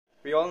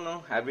We all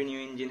know every new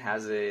engine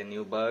has a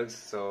new bugs,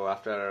 so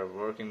after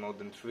working more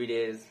than 3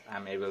 days,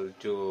 I'm able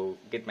to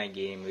get my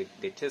game with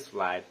the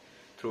TestFlight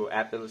through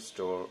Apple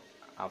Store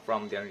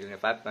from the original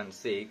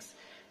 5.6,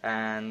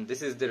 and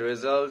this is the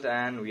result.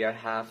 And we are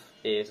have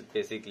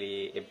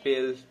basically a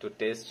build to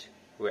test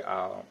with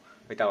our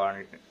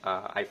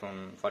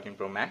iPhone 14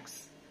 Pro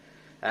Max,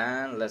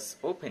 and let's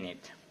open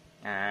it.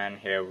 And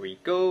here we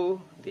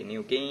go, the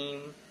new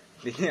game.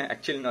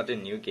 Actually, not a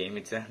new game;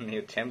 it's a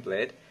new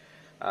template.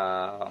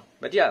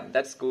 But yeah,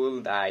 that's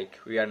cool. Like,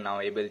 we are now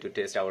able to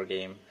test our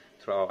game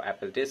through our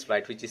Apple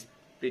TestFlight, which is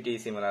pretty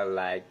similar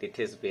like the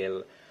test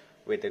bill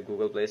with the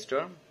Google Play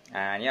Store.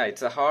 And yeah,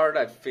 it's a hard.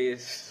 I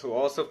face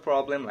lots of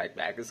problem like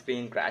black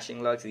screen,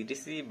 crashing logs,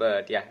 etc.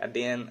 But yeah, at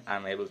the end,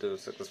 I'm able to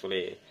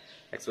successfully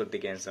export the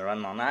games and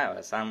run on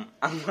iOS.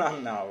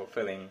 I'm now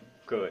feeling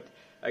good.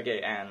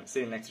 Okay, and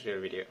see you next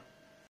video.